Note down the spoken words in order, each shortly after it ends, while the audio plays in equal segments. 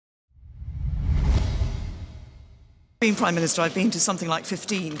Being Prime Minister, I've been to something like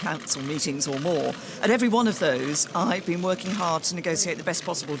 15 council meetings or more. At every one of those, I've been working hard to negotiate the best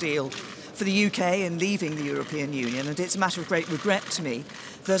possible deal for the UK in leaving the European Union, and it's a matter of great regret to me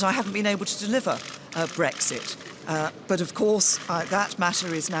that I haven't been able to deliver Brexit. But of course, that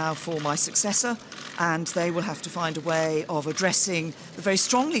matter is now for my successor, and they will have to find a way of addressing the very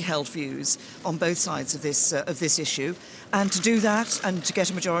strongly held views on both sides of this issue. And to do that and to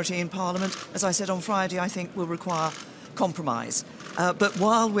get a majority in Parliament, as I said on Friday, I think will require compromise. But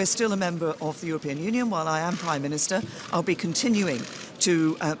while we're still a member of the European Union, while I am Prime Minister, I'll be continuing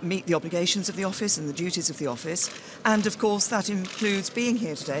to meet the obligations of the office and the duties of the office. And of course that includes being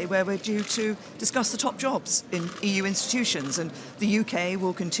here today where we're due to discuss the top jobs in EU institutions, and the UK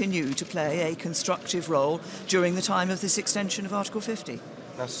will continue to play a constructive role during the time of this extension of Article 50.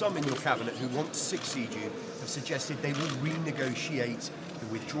 Now, some in your cabinet who want to succeed you have suggested they will renegotiate the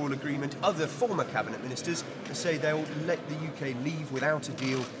withdrawal agreement. Other former cabinet ministers say they'll let the UK leave without a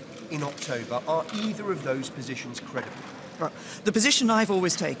deal in October. Are either of those positions credible? The position I've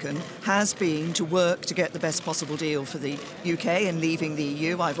always taken has been to work to get the best possible deal for the UK in leaving the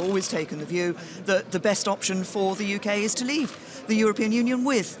EU. I've always taken the view that the best option for the UK is to leave the European Union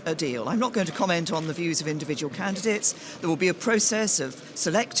with a deal. I'm not going to comment on the views of individual candidates. There will be a process of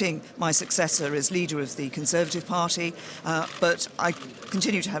selecting my successor as leader of the Conservative Party, but I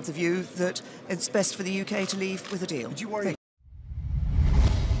continue to have the view that it's best for the UK to leave with a deal. Do you worry